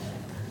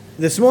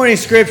This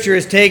morning's scripture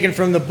is taken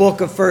from the book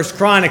of 1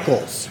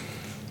 Chronicles.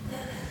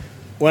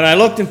 When I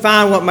looked and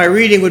found what my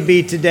reading would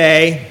be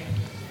today,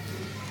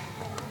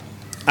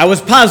 I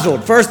was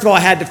puzzled. First of all, I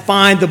had to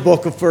find the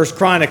book of 1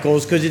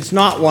 Chronicles because it's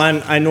not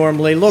one I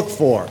normally look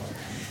for.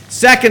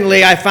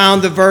 Secondly, I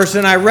found the verse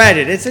and I read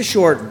it. It's a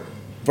short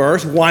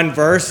verse, one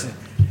verse.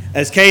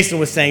 As Kason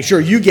was saying,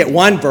 sure, you get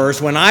one verse.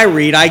 When I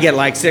read, I get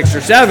like 6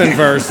 or 7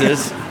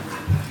 verses.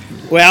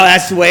 Well,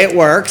 that's the way it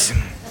works.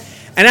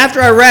 And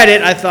after I read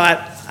it, I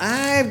thought,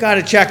 I've got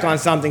to check on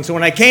something. So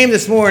when I came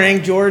this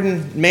morning, Jordan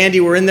and Mandy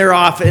were in the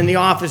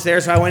office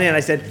there, so I went in. I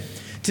said,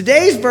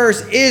 today's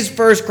verse is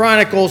 1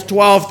 Chronicles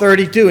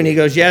 12:32. And he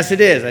goes, yes, it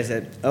is. I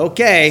said,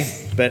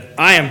 okay, but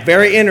I am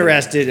very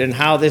interested in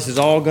how this is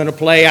all going to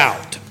play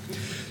out.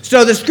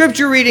 So the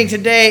scripture reading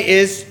today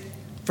is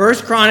 1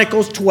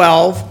 Chronicles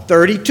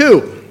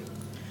 12:32.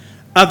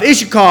 Of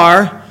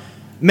Issachar,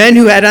 men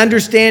who had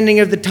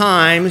understanding of the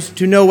times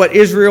to know what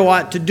Israel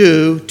ought to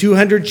do,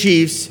 200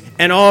 chiefs,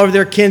 and all of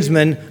their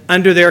kinsmen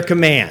under their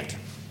command.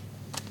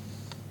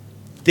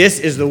 This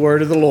is the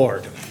word of the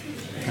Lord.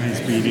 Thanks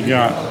be to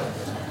God.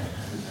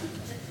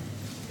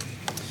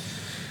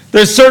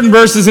 There's certain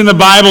verses in the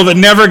Bible that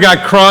never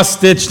got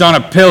cross-stitched on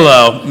a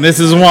pillow, and this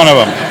is one of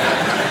them.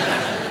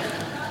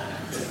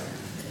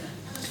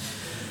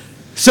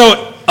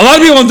 So, a lot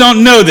of people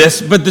don't know this,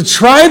 but the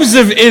tribes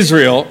of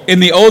Israel in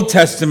the Old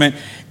Testament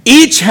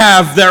each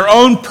have their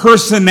own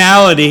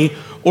personality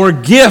or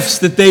gifts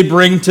that they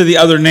bring to the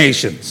other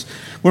nations.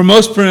 We're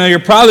most familiar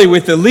probably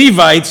with the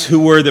Levites, who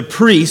were the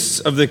priests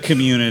of the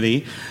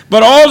community,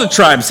 but all the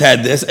tribes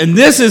had this, and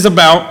this is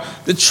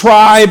about the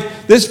tribe,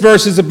 this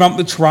verse is about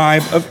the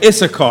tribe of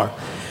Issachar.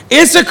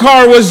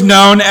 Issachar was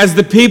known as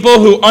the people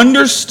who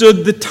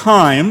understood the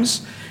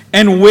times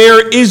and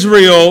where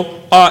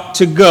Israel ought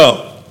to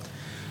go.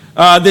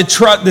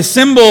 The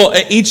symbol,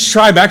 each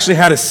tribe actually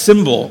had a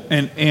symbol,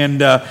 and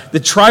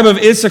the tribe of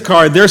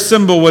Issachar, their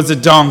symbol was a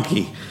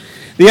donkey.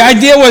 The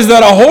idea was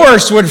that a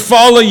horse would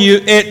follow you,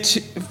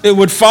 it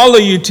would follow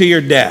you to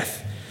your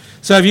death.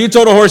 So if you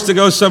told a horse to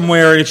go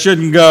somewhere it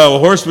shouldn't go, a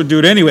horse would do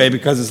it anyway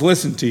because it's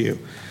listened to you.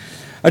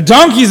 A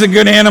donkey's a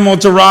good animal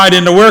to ride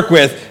and to work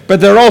with, but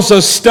they're also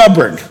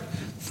stubborn.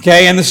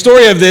 Okay, and the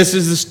story of this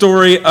is the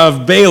story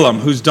of Balaam,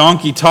 whose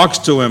donkey talks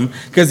to him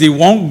because he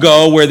won't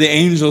go where the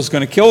angel's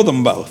going to kill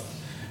them both.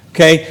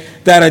 Okay,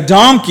 that a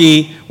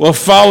donkey will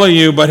follow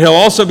you, but he'll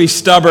also be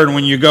stubborn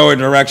when you go a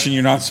direction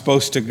you're not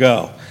supposed to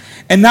go.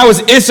 And that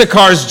was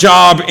Issachar's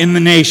job in the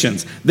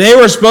nations. They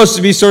were supposed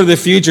to be sort of the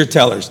future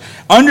tellers,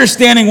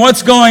 understanding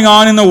what's going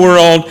on in the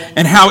world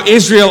and how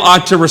Israel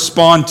ought to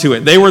respond to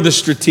it. They were the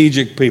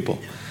strategic people.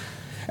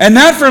 And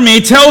that, for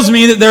me, tells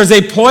me that there's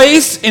a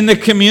place in the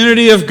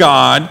community of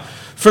God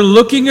for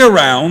looking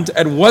around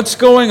at what's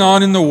going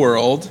on in the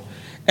world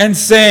and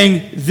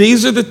saying,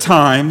 these are the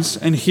times,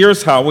 and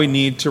here's how we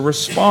need to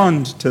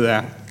respond to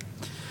that.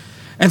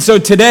 And so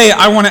today,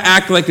 I want to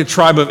act like the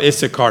tribe of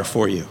Issachar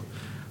for you.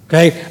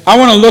 Okay? I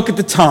want to look at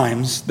the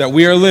times that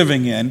we are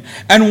living in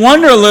and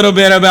wonder a little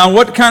bit about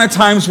what kind of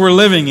times we're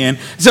living in.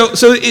 So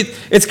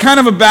it's kind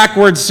of a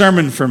backwards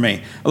sermon for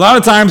me. A lot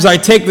of times I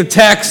take the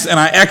text and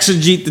I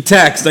exegete the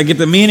text. I get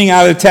the meaning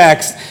out of the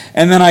text,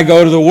 and then I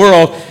go to the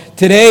world.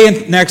 Today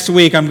and next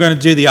week, I'm going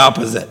to do the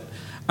opposite.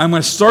 I'm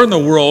going to start in the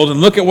world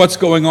and look at what's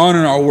going on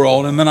in our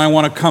world, and then I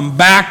want to come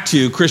back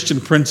to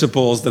Christian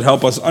principles that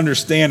help us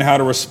understand how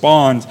to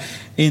respond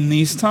in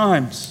these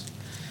times.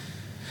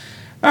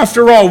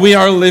 After all, we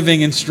are living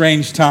in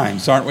strange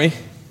times, aren't we?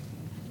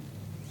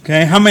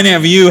 Okay, how many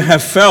of you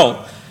have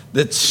felt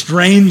the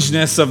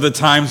strangeness of the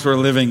times we're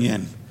living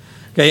in?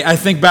 Okay, I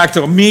think back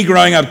to me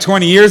growing up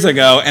 20 years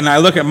ago, and I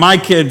look at my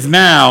kids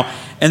now,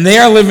 and they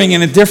are living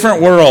in a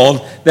different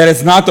world that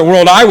is not the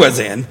world I was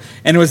in,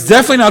 and it was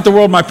definitely not the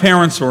world my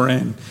parents were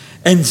in,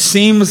 and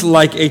seems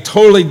like a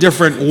totally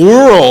different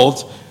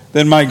world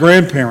than my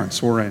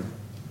grandparents were in.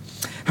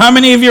 How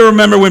many of you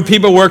remember when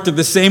people worked at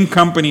the same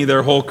company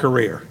their whole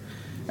career?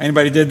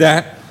 Anybody did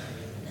that?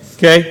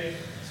 Okay.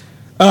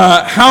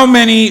 How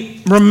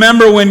many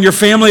remember when your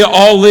family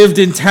all lived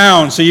in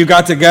town, so you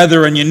got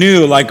together and you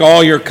knew like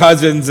all your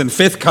cousins and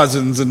fifth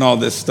cousins and all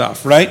this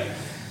stuff, right?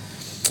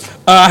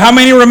 How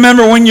many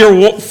remember when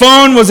your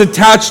phone was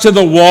attached to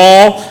the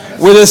wall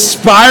with a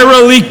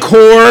spirally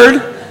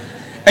cord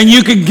and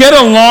you could get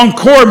a long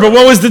cord, but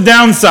what was the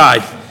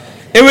downside?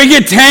 It would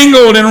get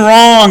tangled and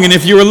wrong, and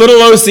if you were a little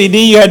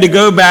OCD, you had to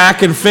go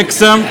back and fix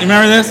them. You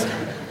remember this?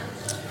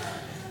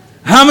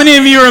 How many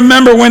of you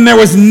remember when there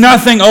was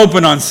nothing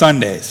open on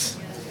Sundays?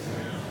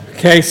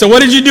 Okay, so what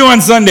did you do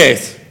on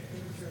Sundays?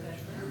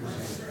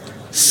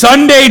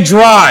 Sunday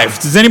drive.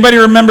 Does anybody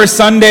remember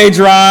Sunday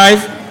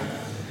drive?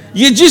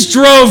 You just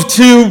drove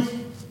to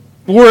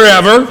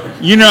wherever,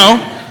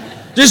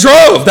 just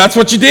drove. That's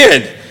what you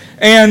did.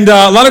 And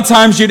a lot of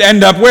times you'd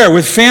end up where?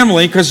 With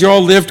family, because you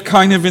all lived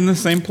kind of in the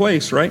same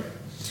place, right?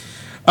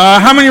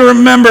 How many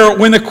remember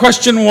when the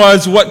question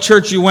was what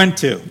church you went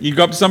to? You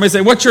go up to somebody and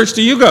say, what church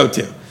do you go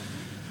to?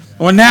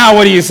 Well, now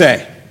what do you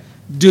say?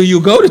 Do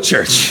you go to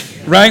church?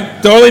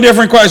 Right? Totally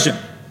different question.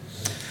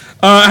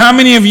 How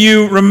many of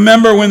you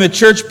remember when the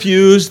church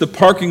pews, the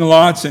parking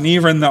lots, and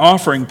even the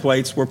offering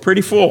plates were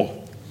pretty full?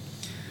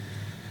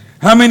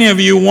 How many of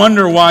you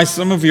wonder why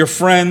some of your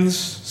friends,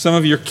 some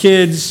of your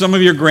kids, some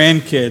of your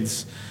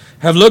grandkids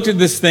have looked at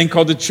this thing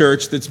called the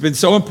church that's been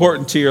so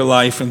important to your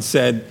life and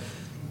said,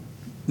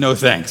 no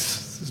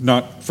thanks, it's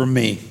not for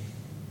me?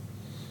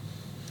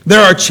 There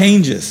are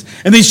changes.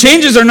 And these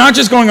changes are not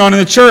just going on in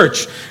the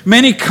church.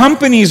 Many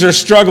companies are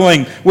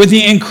struggling with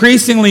the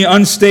increasingly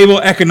unstable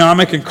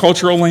economic and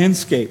cultural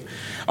landscape.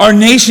 Our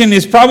nation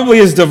is probably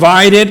as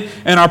divided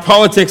and our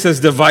politics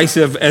as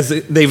divisive as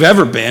they've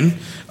ever been,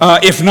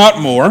 if not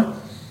more.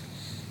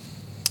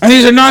 And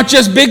these are not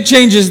just big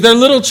changes, they're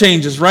little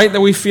changes, right, that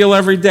we feel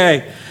every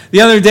day. The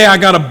other day we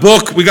got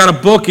a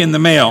book in the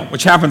mail,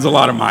 which happens a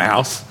lot in my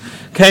house.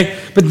 Okay,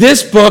 but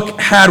this book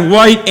had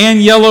white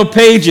and yellow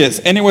pages,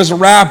 and it was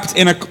wrapped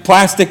in a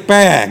plastic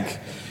bag.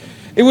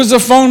 It was a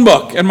phone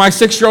book, and my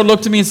 6-year-old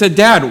looked at me and said,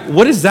 Dad,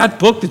 what is that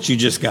book that you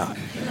just got?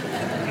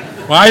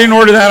 Well, I didn't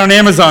order that on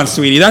Amazon,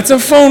 sweetie. That's a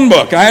phone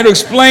book. I had to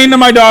explain to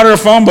my daughter a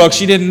phone book.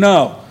 She didn't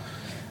know.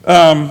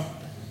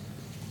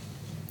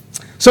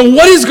 So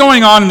what is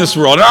going on in this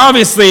world? And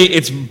obviously,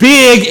 it's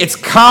big, it's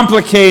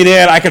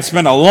complicated. I could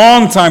spend a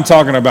long time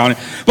talking about it.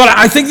 But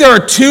I think there are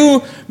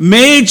two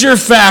major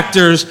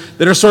factors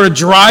that are sort of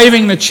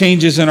driving the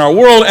changes in our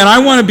world. And I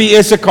want to be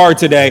Issachar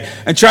today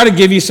and try to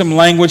give you some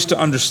language to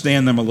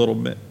understand them a little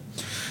bit.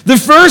 The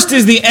first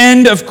is the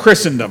end of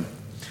Christendom.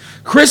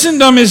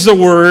 Christendom is the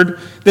word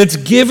that's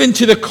given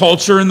to the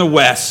culture in the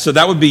West. So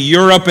that would be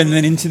Europe and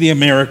then into the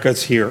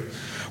Americas here,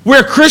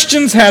 where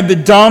Christians had the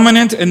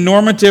dominant and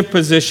normative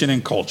position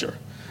in culture.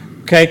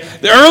 Okay?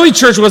 The early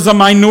church was a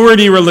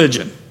minority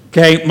religion.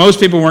 Okay? Most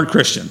people weren't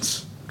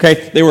Christians.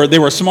 Okay? They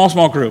were a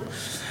small group.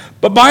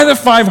 But by the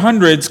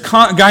 500s,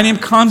 a guy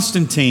named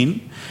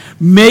Constantine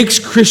makes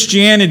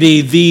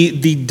Christianity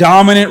the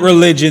dominant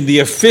religion, the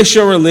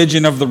official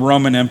religion of the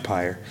Roman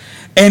Empire.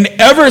 And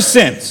ever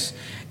since,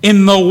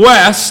 in the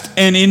West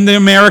and in the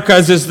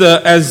Americas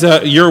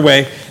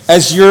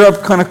as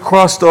Europe kind of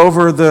crossed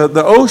over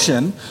the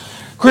ocean,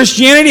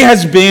 Christianity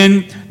has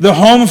been the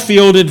home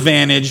field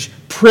advantage,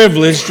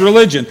 privileged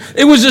religion.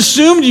 It was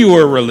assumed you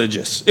were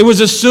religious. It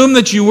was assumed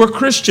that you were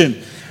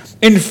Christian.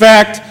 In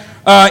fact,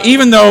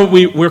 even though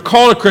we're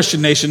called a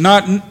Christian nation,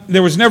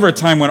 there was never a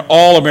time when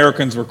all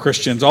Americans were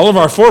Christians. All of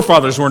our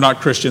forefathers were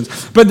not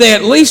Christians, but they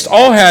at least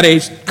all had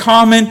a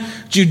common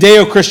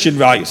Judeo-Christian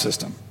value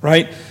system,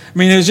 right? I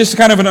mean, it was just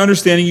kind of an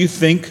understanding you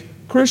think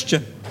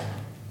Christian.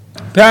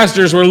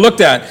 Pastors were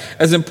looked at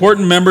as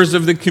important members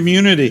of the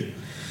community.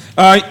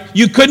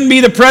 You couldn't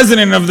be the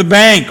president of the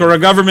bank or a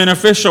government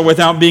official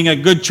without being a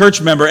good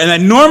church member, and that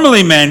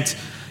normally meant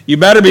you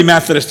better be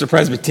Methodist or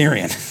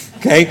Presbyterian,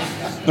 okay?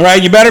 All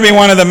right, you better be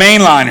one of the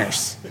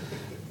mainliners,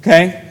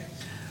 okay?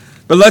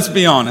 But let's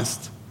be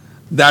honest,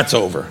 that's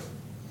over.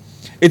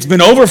 It's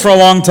been over for a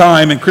long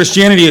time, and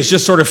Christianity is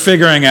just sort of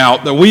figuring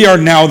out that we are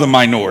now the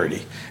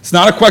minority. It's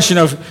not a question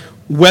of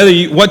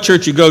what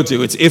church you go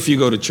to, it's if you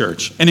go to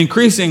church. And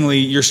increasingly,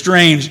 you're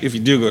strange if you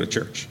do go to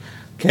church.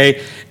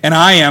 Okay, and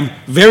I am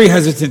very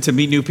hesitant to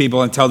meet new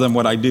people and tell them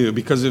what I do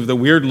because of the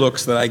weird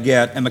looks that I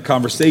get and the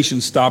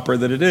conversation stopper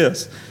that it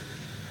is.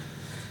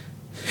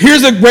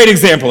 Here's a great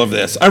example of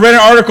this. I read an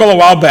article a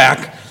while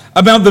back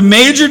about the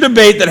major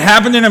debate that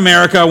happened in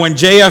America when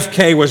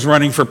JFK was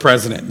running for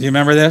president. Do you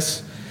remember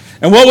this?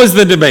 And what was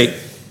the debate?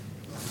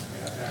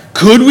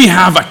 Could we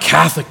have a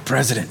Catholic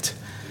president?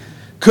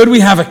 Could we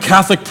have a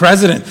Catholic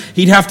president?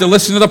 He'd have to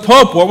listen to the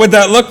Pope. What would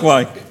that look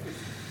like?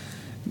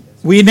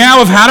 We now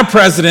have had a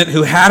president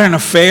who had an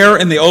affair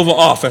in the Oval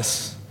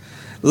Office,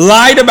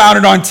 lied about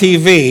it on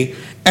TV,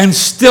 and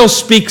still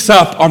speaks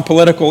up on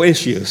political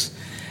issues.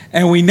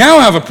 And we now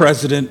have a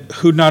president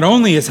who not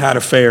only has had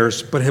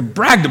affairs, but have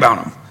bragged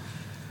about them.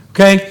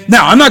 Okay?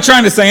 Now, I'm not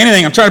trying to say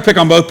anything. I'm trying to pick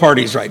on both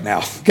parties right now.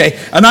 Okay?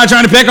 I'm not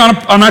trying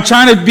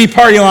to be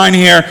party line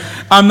here.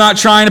 I'm not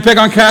trying to pick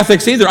on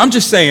Catholics either. I'm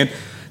just saying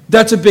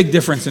that's a big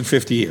difference in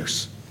 50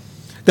 years.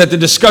 That the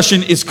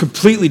discussion is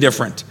completely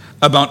different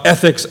about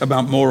ethics,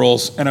 about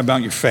morals, and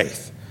about your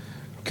faith.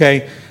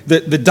 Okay?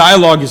 The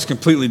dialogue is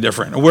completely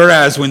different.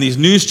 Whereas when these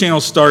news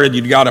channels started,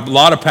 you'd got a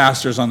lot of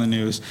pastors on the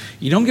news.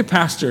 You don't get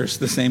pastors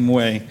the same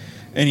way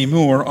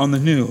anymore on the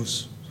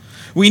news.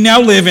 We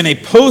now live in a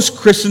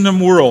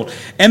post-Christendom world,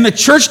 and the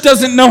church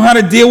doesn't know how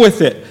to deal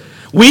with it.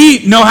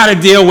 We know how to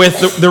deal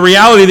with the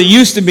reality that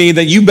used to be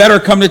that you better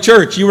come to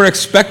church. You were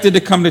expected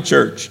to come to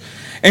church.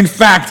 In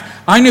fact,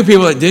 I knew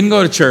people that didn't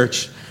go to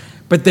church,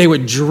 but they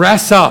would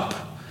dress up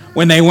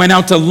when they went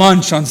out to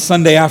lunch on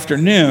Sunday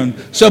afternoon,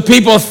 so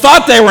people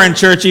thought they were in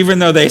church even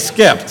though they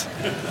skipped.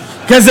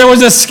 Because there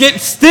was a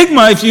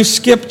stigma if you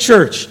skip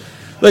church.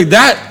 Like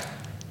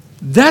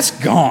that's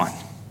gone.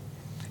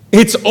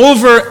 It's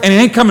over and it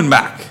ain't coming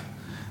back.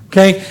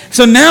 Okay?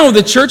 So now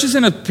the church is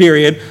in a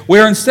period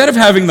where instead of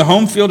having the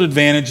home field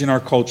advantage in our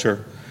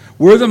culture,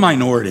 we're the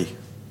minority.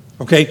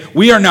 Okay,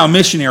 we are now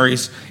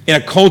missionaries in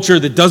a culture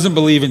that doesn't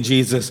believe in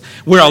Jesus,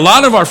 where a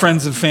lot of our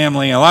friends and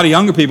family, a lot of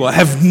younger people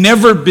have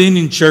never been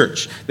in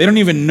church. They don't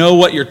even know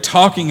what you're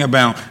talking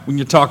about when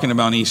you're talking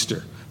about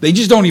Easter. They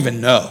just don't even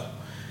know.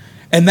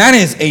 And that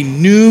is a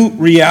new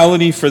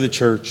reality for the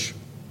church.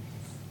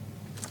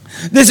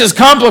 This is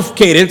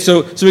complicated,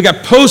 so we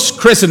got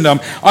post-Christendom.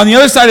 On the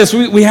other side of this,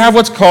 we have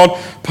what's called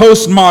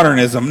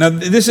postmodernism. Now,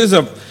 this is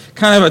a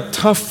kind of a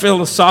tough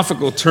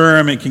philosophical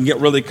term. It can get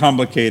really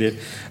complicated.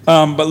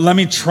 But let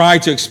me try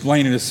to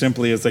explain it as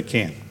simply as I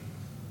can.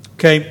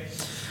 Okay?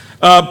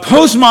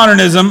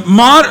 Postmodernism,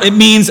 it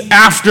means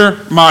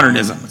after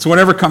modernism. It's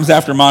whatever comes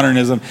after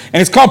modernism.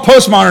 And it's called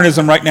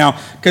postmodernism right now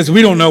because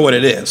we don't know what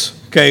it is.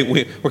 Okay?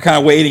 We're kind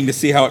of waiting to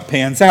see how it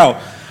pans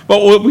out.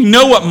 But we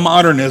know what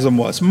modernism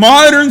was.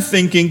 Modern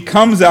thinking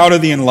comes out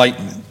of the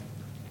Enlightenment.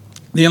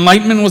 The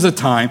Enlightenment was a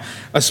time,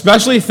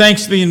 especially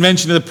thanks to the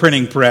invention of the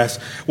printing press,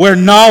 where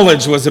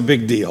knowledge was a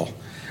big deal,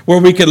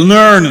 where we could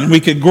learn and we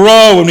could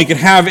grow and we could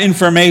have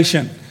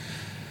information.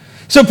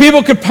 So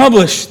people could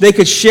publish, they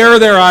could share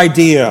their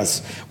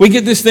ideas. We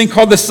get this thing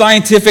called the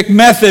scientific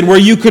method, where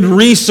you could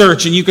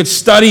research and you could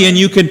study and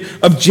you could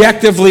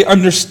objectively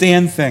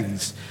understand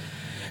things.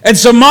 And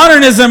so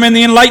modernism and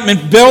the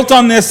Enlightenment built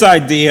on this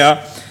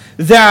idea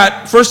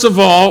that, first of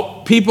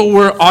all, people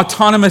were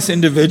autonomous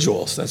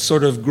individuals. That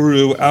sort of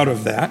grew out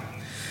of that.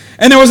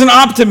 And there was an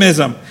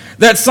optimism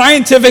that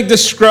scientific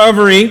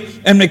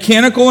discovery and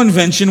mechanical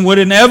invention would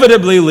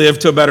inevitably live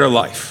to a better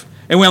life.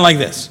 It went like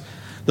this.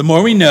 The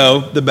more we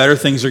know, the better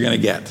things are going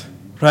to get,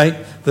 right?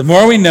 The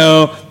more we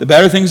know, the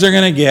better things are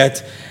going to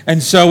get.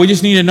 And so we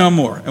just need to know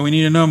more, and we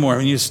need to know more.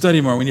 We need to study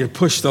more. We need to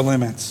push the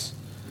limits.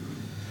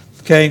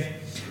 Okay?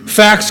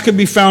 Facts could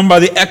be found by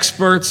the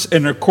experts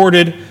and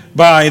recorded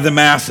by the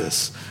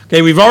masses.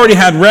 Okay, we've already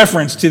had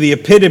reference to the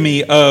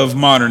epitome of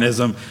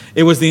modernism.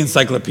 It was the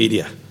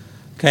encyclopedia.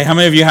 Okay, how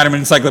many of you had an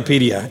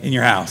encyclopedia in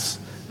your house?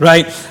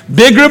 Right?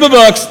 Big group of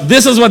books.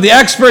 This is what the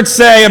experts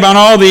say about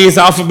all these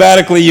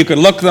alphabetically. You could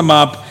look them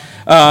up.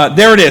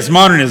 There it is,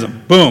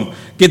 modernism. Boom.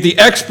 Get the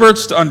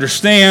experts to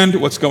understand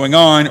what's going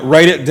on.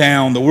 Write it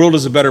down. The world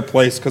is a better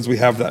place because we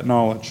have that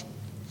knowledge.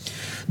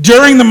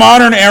 During the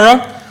modern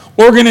era,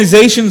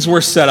 organizations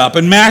were set up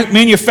and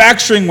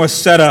manufacturing was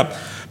set up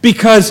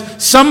because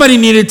somebody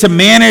needed to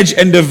manage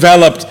and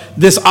develop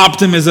this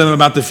optimism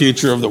about the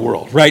future of the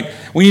world, right?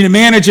 We need to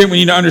manage it, we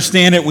need to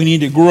understand it, we need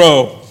to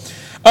grow.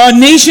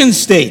 Nation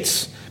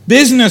states,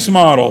 business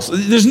models.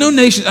 There's no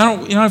nation,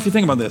 if you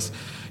think about this,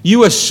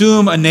 you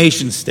assume a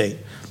nation state.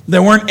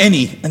 There weren't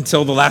any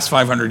until the last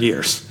 500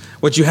 years.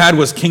 What you had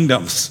was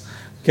kingdoms,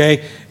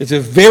 okay? It's a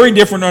very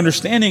different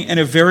understanding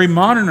and a very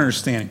modern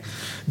understanding.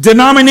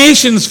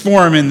 Denominations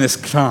form in this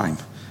time.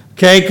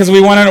 Okay, because we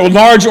wanted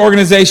large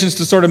organizations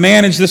to sort of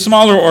manage the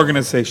smaller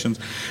organizations.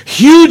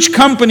 Huge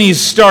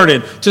companies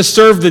started to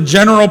serve the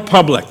general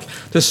public,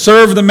 to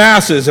serve the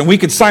masses, and we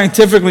could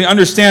scientifically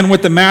understand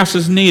what the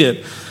masses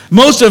needed.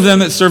 Most of them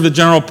that served the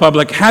general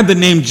public had the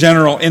name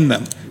General in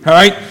them. All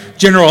right,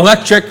 General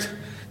Electric,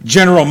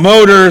 General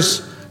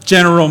Motors,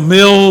 General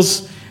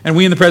Mills, and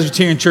we in the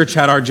Presbyterian Church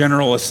had our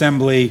General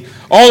Assembly.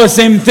 All the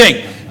same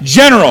thing.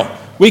 General.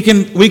 We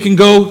can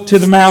go to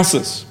the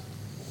masses.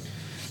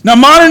 Now,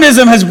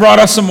 modernism has brought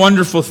us some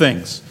wonderful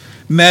things.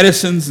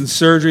 Medicines and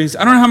surgeries.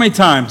 I don't know how many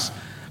times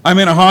I'm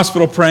in a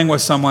hospital praying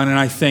with someone and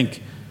I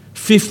think,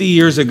 50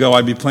 years ago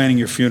I'd be planning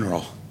your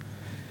funeral.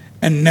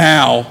 And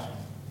now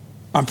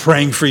I'm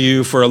praying for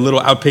you for a little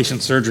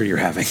outpatient surgery you're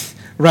having,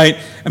 right?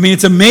 I mean,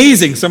 it's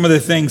amazing some of the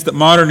things that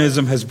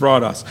modernism has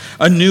brought us.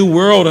 A new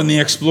world and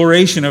the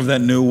exploration of that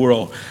new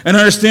world. An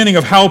understanding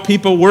of how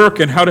people work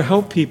and how to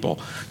help people.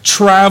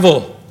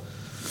 Travel.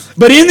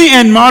 But in the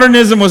end,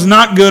 modernism was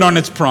not good on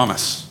its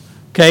promise.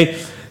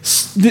 Okay?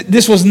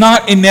 This was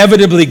not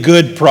inevitably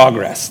good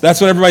progress.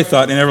 That's what everybody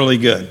thought, inevitably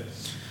good.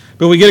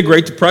 But we get a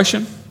Great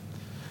Depression.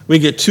 We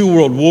get 2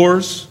 world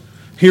wars,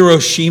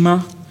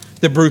 Hiroshima,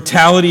 the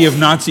brutality of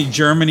Nazi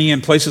Germany in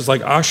places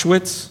like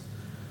Auschwitz.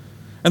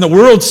 And the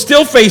world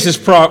still faces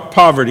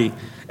poverty,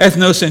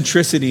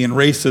 ethnocentricity, and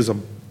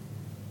racism.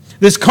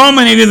 This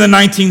culminated in the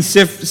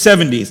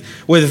 1970s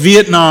with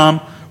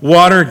Vietnam,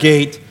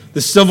 Watergate, the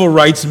Civil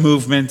Rights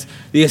Movement,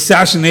 the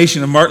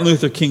assassination of Martin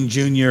Luther King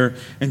Jr.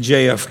 and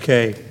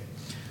JFK.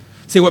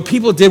 See, what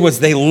people did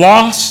was they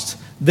lost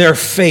their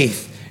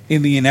faith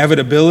in the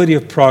inevitability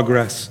of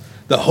progress,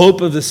 the hope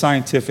of the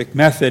scientific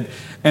method,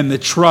 and the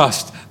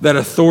trust that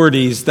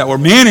authorities that were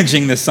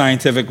managing the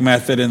scientific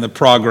method and the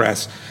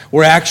progress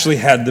actually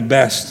had the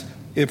best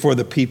for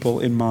the people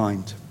in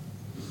mind.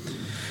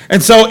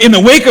 And so in the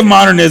wake of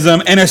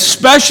modernism, and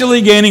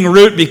especially gaining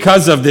root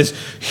because of this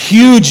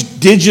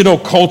huge digital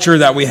culture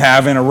that we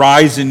have and a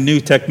rise in new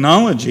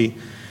technology,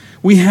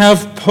 we have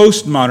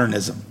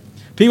postmodernism.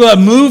 People have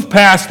moved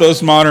past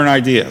those modern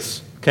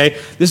ideas. Okay?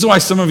 This is why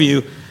some of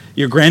you,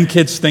 your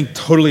grandkids think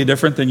totally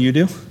different than you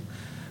do.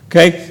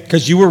 Okay?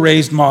 Because you were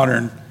raised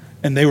modern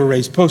and they were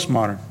raised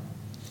postmodern.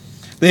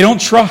 They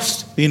don't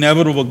trust the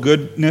inevitable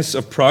goodness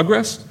of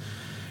progress.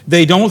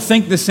 They don't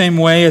think the same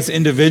way as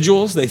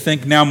individuals. They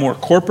think now more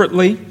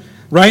corporately.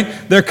 right?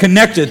 They're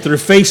connected through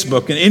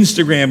Facebook and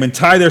Instagram and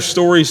tie their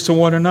stories to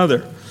one another.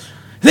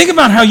 Think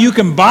about how you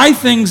can buy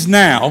things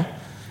now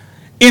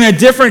in a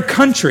different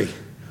country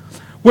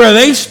where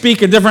they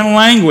speak a different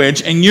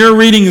language and you're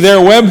reading their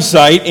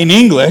website in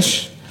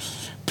English,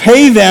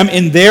 pay them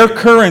in their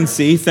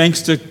currency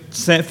thanks to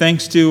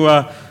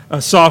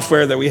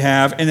software that we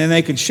have, and then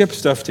they can ship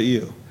stuff to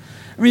you.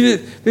 I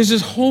mean, there's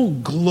this whole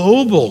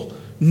global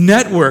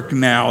network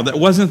now that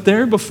wasn't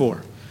there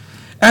before.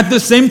 At the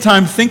same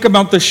time, think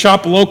about the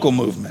shop local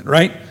movement,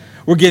 right?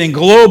 We're getting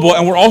global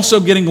and we're also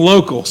getting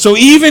local. So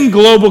even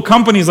global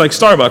companies like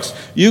Starbucks,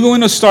 you go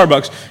into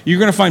Starbucks, you're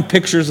going to find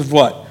pictures of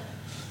what?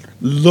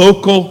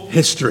 Local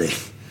history.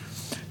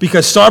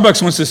 Because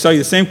Starbucks wants to sell you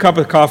the same cup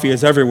of coffee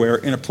as everywhere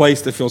in a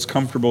place that feels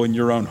comfortable in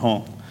your own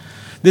home.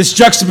 This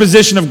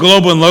juxtaposition of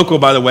global and local,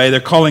 by the way, they're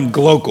calling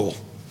glocal.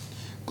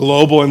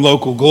 Global and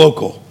local,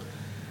 glocal.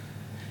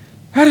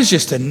 That is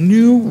just a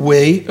new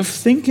way of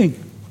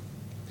thinking.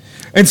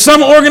 And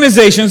some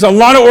organizations, a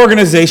lot of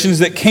organizations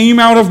that came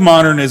out of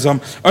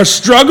modernism are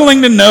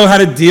struggling to know how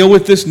to deal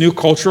with this new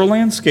cultural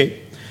landscape.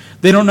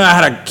 They don't know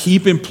how to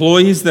keep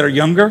employees that are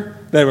younger,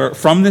 that are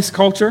from this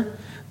culture.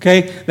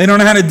 Okay? They don't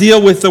know how to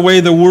deal with the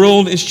way the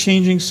world is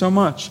changing so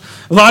much.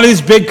 A lot of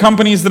these big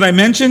companies that I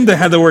mentioned that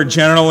had the word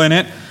general in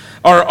it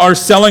are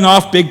selling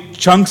off big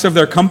chunks of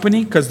their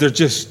company because they're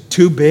just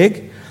too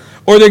big.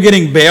 Or they're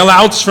getting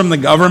bailouts from the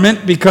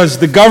government because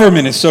the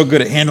government is so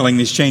good at handling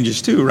these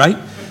changes too, right?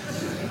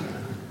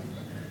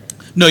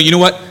 No, you know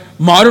what?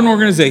 Modern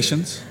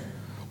organizations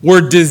were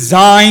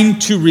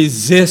designed to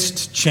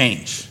resist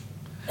change.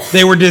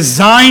 They were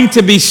designed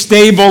to be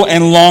stable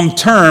and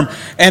long-term,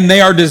 and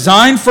they are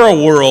designed for a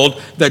world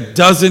that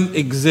doesn't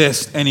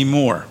exist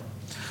anymore.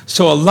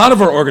 So a lot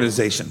of our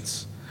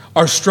organizations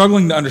are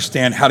struggling to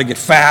understand how to get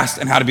fast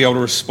and how to be able to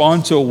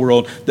respond to a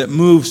world that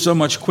moves so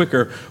much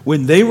quicker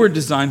when they were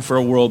designed for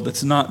a world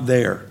that's not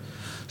there.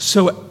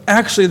 So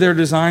actually they're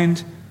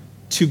designed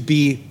to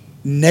be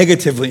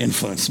negatively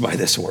influenced by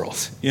this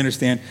world. You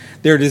understand?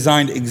 They're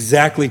designed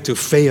exactly to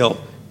fail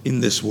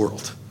in this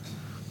world.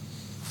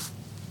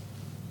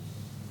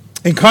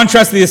 In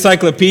contrast to the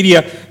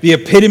encyclopedia, the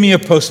epitome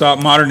of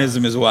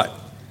postmodernism is what?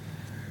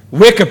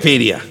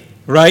 Wikipedia,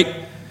 right?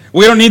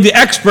 We don't need the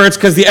experts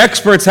because the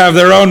experts have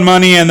their own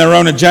money and their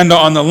own agenda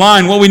on the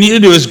line. What we need to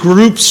do is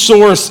group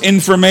source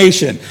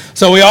information.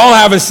 So we all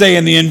have a say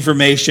in the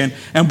information,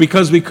 and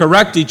because we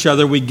correct each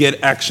other, we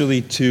get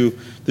actually to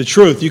the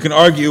truth. You can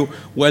argue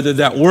whether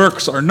that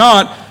works or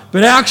not,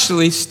 but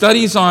actually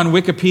studies on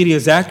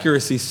Wikipedia's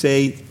accuracy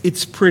say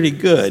it's pretty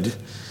good,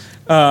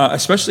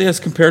 especially as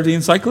compared to the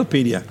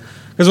encyclopedia.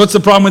 Because what's the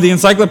problem with the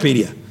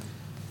encyclopedia?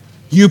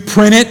 You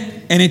print it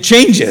and it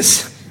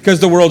changes because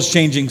the world's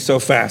changing so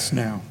fast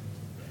now.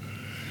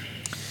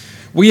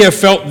 We have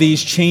felt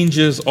these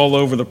changes all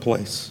over the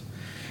place.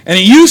 And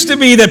it used to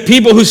be that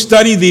people who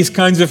studied these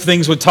kinds of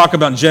things would talk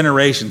about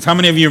generations. How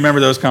many of you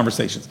remember those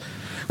conversations?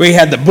 We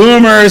had the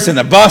boomers and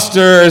the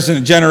busters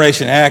and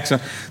Generation X.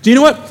 Do you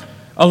know what?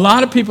 A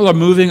lot of people are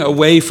moving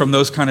away from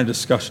those kind of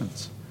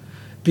discussions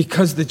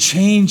because the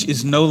change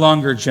is no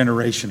longer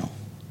generational.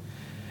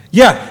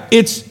 Yeah,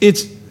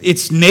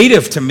 it's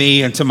native to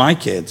me and to my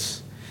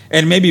kids,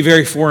 and maybe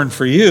very foreign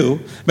for you,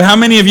 but how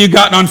many of you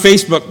gotten on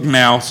Facebook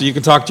now so you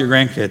can talk to your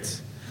grandkids?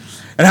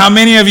 And how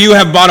many of you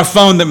have bought a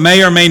phone that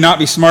may or may not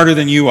be smarter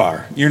than you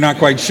are? You're not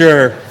quite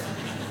sure.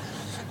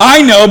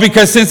 I know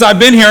because since I've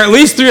been here, at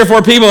least 3 or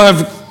 4 people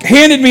have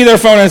handed me their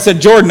phone and said,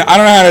 Jordan, I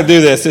don't know how to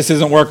do this. This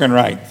isn't working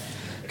right.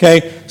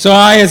 Okay? So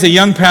I, as a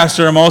young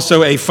pastor, am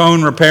also a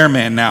phone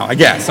repairman now, I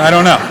guess. I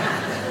don't know.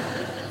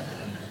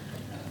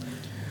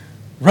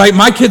 Right?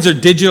 My kids are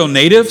digital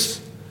natives.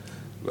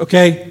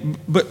 Okay?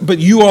 But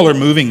you all are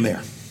moving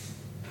there.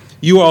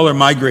 You all are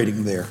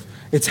migrating there.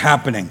 It's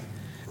happening.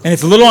 And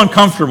it's a little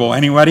uncomfortable.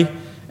 Anybody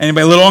a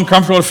little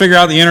uncomfortable to figure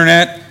out the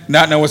internet,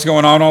 not know what's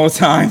going on all the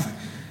time?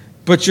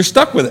 But you're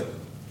stuck with it.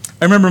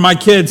 I remember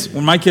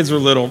when my kids were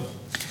little,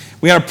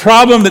 we had a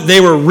problem that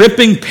they were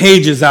ripping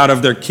pages out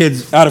of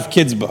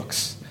kids'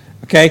 books.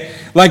 Okay?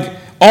 Like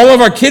all of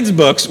our kids'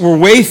 books were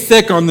way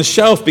thick on the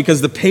shelf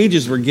because the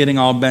pages were getting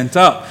all bent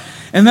up.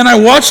 And then I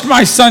watched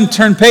my son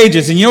turn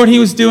pages, and you know what he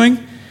was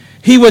doing?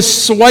 He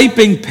was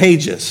swiping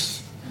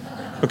pages.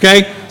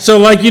 Okay? So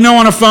like,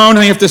 on a phone,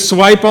 and you have to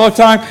swipe all the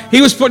time.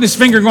 He was putting his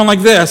finger going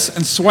like this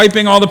and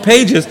swiping all the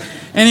pages,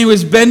 and he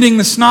was bending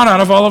the snot out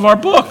of all of our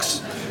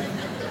books.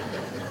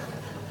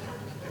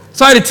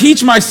 So I had to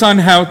teach my son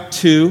how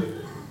to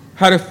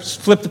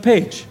flip the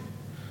page.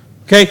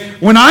 Okay?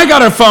 When I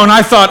got a phone,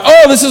 I thought,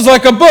 oh, this is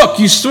like a book.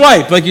 You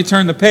swipe, like you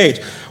turn the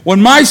page.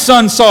 When my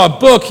son saw a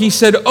book, he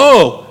said,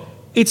 oh,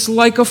 it's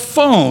like a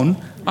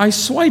phone. I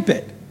swipe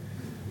it.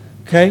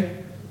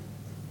 Okay?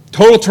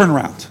 Total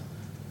turnaround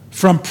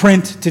from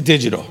print to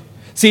digital.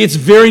 See, it's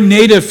very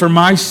native for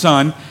my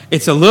son.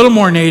 It's a little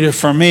more native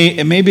for me.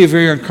 It may be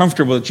very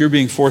uncomfortable that you're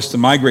being forced to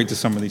migrate to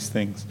some of these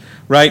things,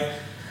 right?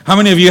 How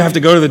many of you have to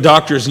go to the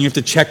doctors and you have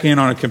to check in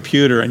on a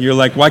computer and you're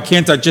like, why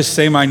can't I just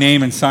say my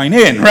name and sign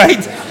in,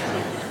 right?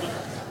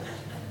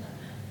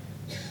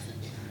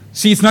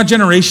 See, it's not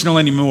generational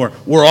anymore.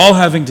 We're all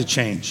having to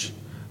change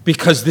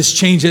because this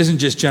change isn't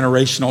just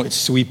generational, it's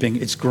sweeping,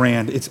 it's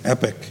grand, it's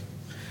epic.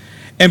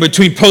 And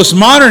between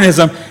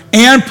postmodernism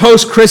and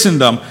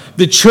post-Christendom,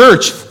 the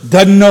church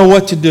doesn't know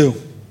what to do.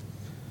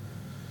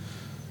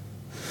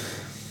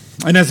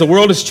 And as the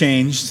world has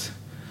changed,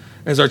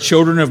 as our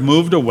children have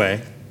moved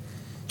away,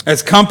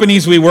 as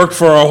companies we worked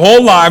for our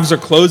whole lives are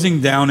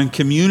closing down and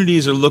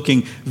communities are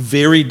looking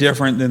very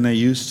different than they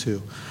used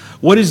to,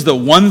 what is the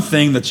one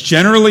thing that's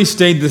generally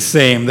stayed the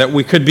same that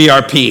we could be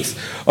our peace?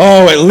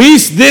 Oh, at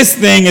least this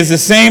thing is the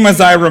same as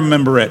I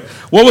remember it.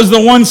 What was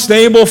the one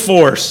stable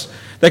force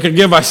that could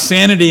give us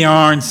sanity in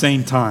our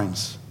insane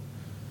times?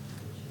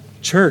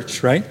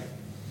 Church, right?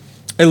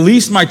 At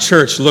least my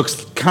church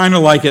looks kind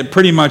of like it,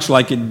 pretty much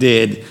like it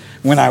did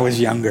when I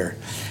was younger.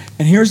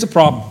 And here's the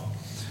problem.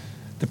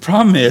 The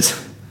problem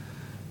is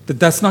that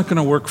that's not going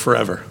to work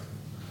forever.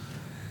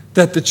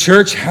 That the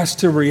church has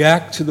to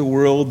react to the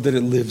world that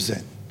it lives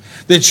in.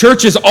 The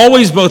church is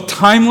always both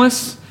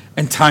timeless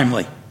and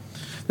timely.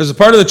 There's a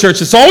part of the church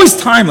that's always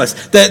timeless,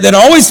 that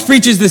always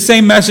preaches the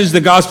same message,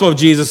 the gospel of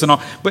Jesus and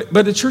all. But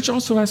the church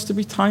also has to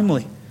be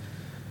timely.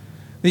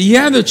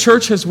 Yeah, the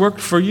church has worked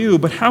for you,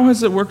 but how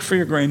has it worked for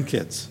your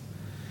grandkids?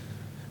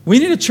 We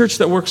need a church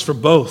that works for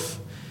both.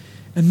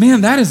 And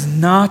man, that is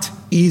not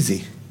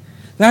easy.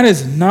 That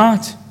is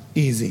not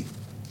easy.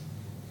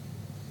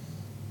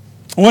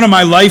 One of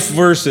my life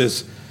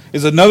verses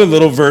is another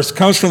little verse,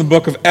 comes from the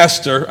book of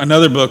Esther,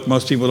 another book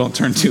most people don't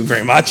turn to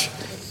very much.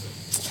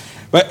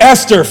 But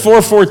Esther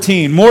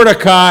 4:14,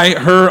 Mordecai,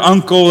 her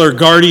uncle or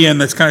guardian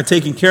that's kind of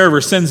taking care of her,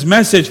 sends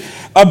message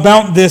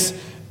about this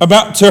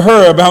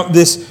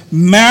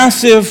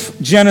massive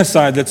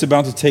genocide that's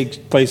about to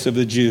take place of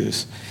the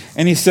Jews.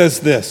 And he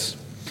says this,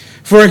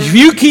 "For if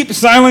you keep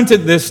silent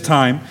at this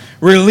time,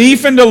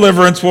 relief and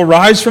deliverance will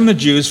rise from the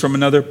Jews from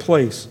another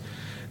place.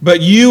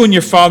 But you and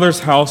your father's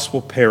house will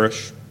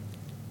perish."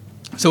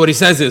 So what he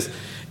says is,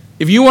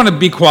 if you want to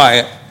be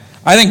quiet,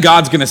 I think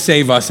God's going to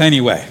save us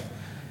anyway.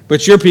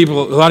 But your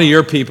people, a lot of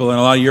your people and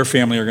a lot of your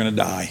family are going to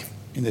die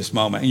in this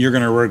moment, and you're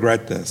going to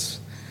regret this.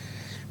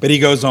 But he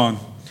goes on,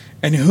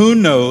 "And who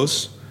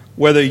knows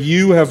whether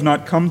you have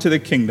not come to the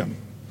kingdom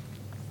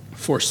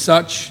for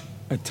such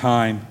a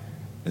time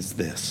as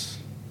this."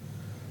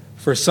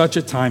 For such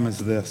a time as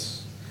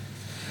this.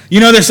 You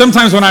know, there's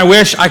sometimes when I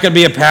wish I could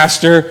be a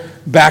pastor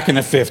back in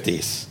the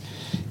 50s,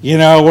 you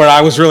know, where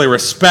I was really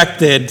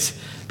respected.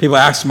 People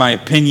asked my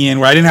opinion,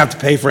 where I didn't have to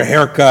pay for a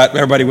haircut.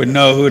 Everybody would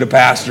know who the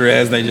pastor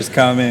is. They just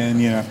come in,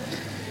 you know.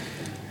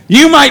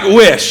 You might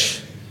wish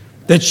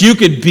that you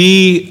could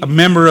be a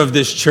member of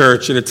this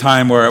church at a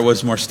time where it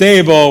was more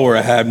stable, where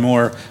it had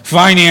more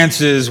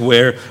finances,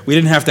 where we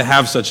didn't have to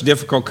have such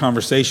difficult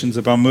conversations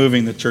about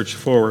moving the church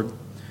forward.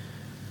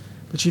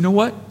 But you know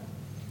what?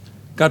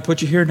 God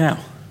put you here now.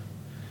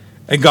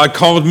 And God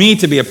called me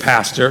to be a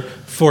pastor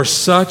for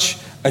such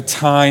a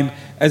time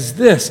as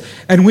this.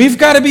 And we've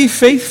got to be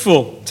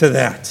faithful to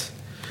that.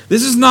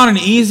 This is not an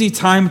easy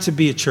time to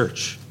be a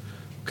church.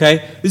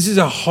 Okay? This is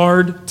a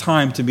hard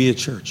time to be a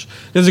church.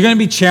 There's going to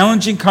be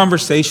challenging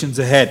conversations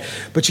ahead.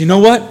 But you know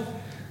what?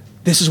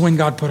 This is when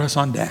God put us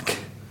on deck.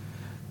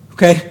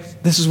 Okay?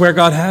 This is where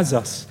God has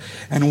us.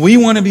 And we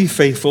want to be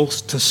faithful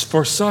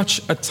for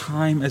such a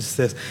time as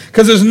this.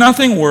 Because there's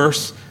nothing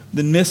worse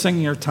than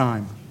missing your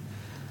time.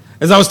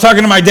 As I was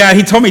talking to my dad,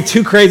 he told me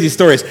two crazy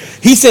stories.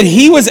 He said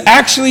he was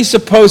actually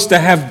supposed to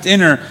have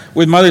dinner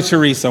with Mother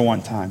Teresa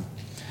one time.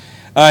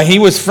 He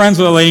was friends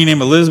with a lady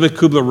named Elizabeth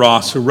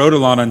Kubler-Ross, who wrote a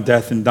lot on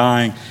death and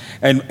dying.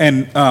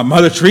 And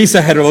Mother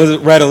Teresa had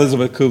read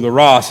Elizabeth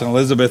Kubler-Ross, and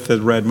Elizabeth had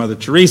read Mother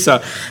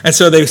Teresa. And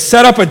so they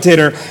set up a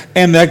dinner,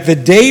 and the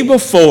day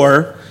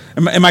before,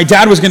 and my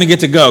dad was going to get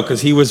to go because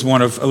he was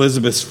one of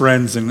Elizabeth's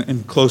friends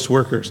and close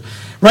workers.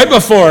 Right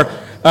before,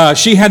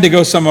 she had to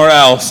go somewhere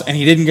else, and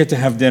he didn't get to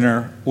have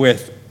dinner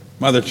with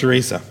Mother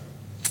Teresa.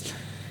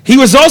 He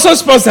was also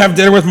supposed to have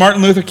dinner with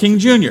Martin Luther King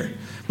Jr.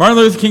 Martin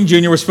Luther King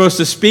Jr. was supposed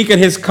to speak at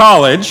his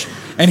college,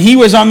 and he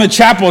was on the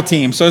chapel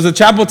team. So as a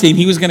chapel team,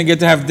 he was going to get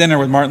to have dinner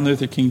with Martin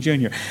Luther King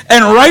Jr.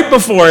 And right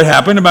before it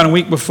happened, about a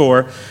week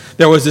before,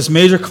 there was this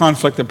major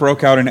conflict that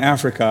broke out in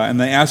Africa, and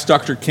they asked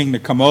Dr. King to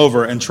come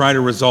over and try to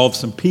resolve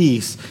some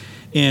peace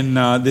in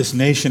this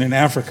nation in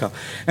Africa.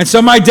 And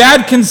so my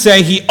dad can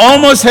say he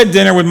almost had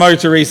dinner with Mother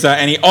Teresa,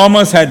 and he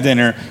almost had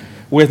dinner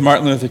with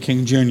Martin Luther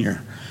King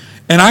Jr.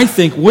 And I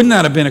think, wouldn't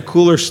that have been a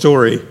cooler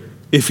story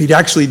if he'd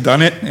actually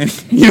done it?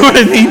 You know what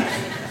I mean?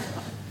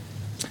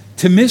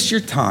 To miss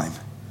your time,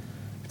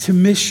 to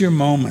miss your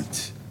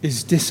moment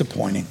is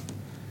disappointing.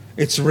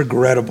 It's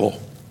regrettable.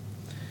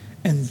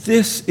 And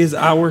this is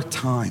our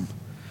time.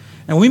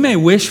 And we may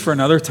wish for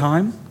another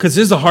time, because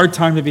this is a hard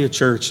time to be a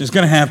church. It's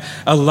going to have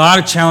a lot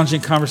of challenging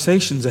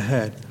conversations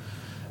ahead.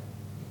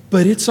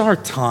 But it's our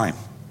time.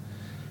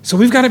 So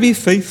we've got to be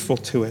faithful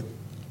to it.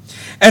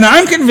 And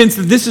I'm convinced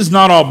that this is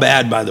not all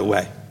bad, by the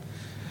way.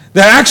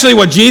 That actually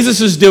what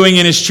Jesus is doing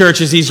in his church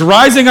is he's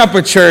rising up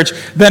a church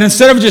that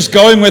instead of just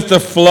going with the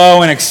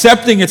flow and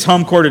accepting its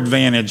home court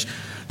advantage,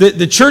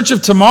 The church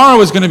of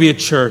tomorrow is going to be a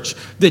church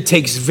that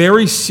takes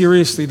very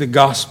seriously the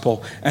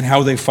gospel and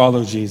how they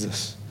follow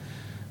Jesus.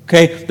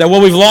 Okay? That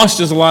what we've lost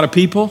is a lot of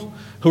people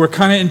who are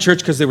kind of in church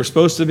because they were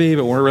supposed to be,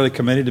 but weren't really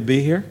committed to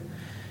be here.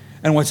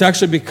 And what's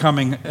actually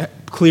becoming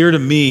clear to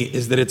me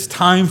is that it's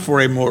time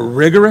for a more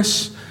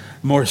rigorous,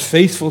 more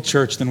faithful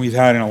church than we've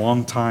had in a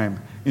long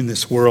time in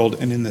this world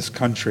and in this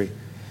country.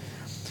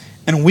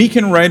 And we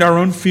can write our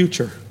own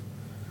future.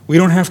 We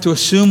don't have to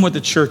assume what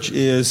the church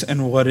is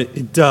and what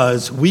it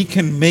does. We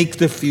can make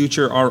the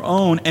future our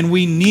own, and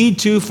we need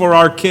to for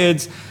our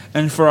kids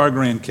and for our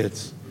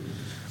grandkids.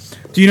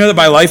 Do you know that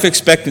by life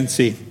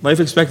expectancy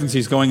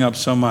is going up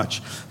so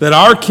much, that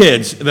our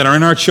kids that are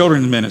in our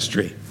children's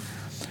ministry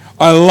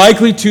are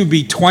likely to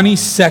be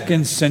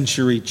 22nd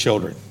century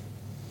children?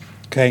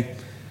 Okay?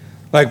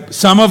 Like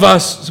some of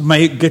us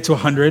may get to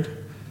 100.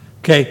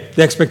 Okay?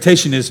 The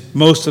expectation is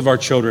most of our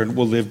children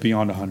will live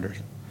beyond 100.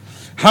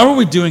 How are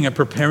we doing at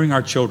preparing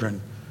our children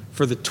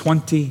for the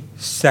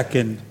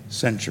 22nd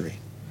century?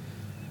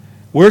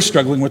 We're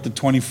struggling with the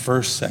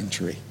 21st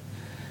century.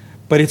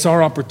 But it's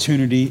our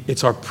opportunity,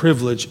 it's our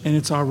privilege, and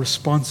it's our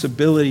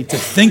responsibility to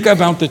think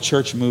about the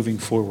church moving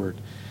forward.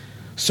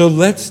 So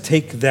let's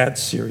take that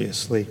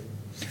seriously.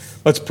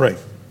 Let's pray.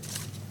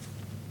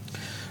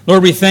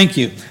 Lord, we thank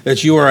you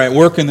that you are at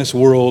work in this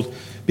world.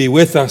 Be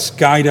with us,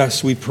 guide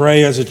us, we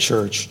pray as a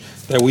church,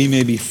 that we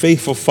may be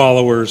faithful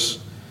followers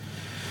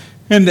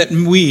and that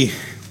we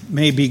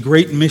may be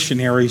great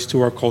missionaries to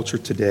our culture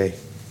today.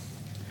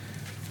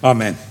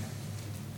 Amen.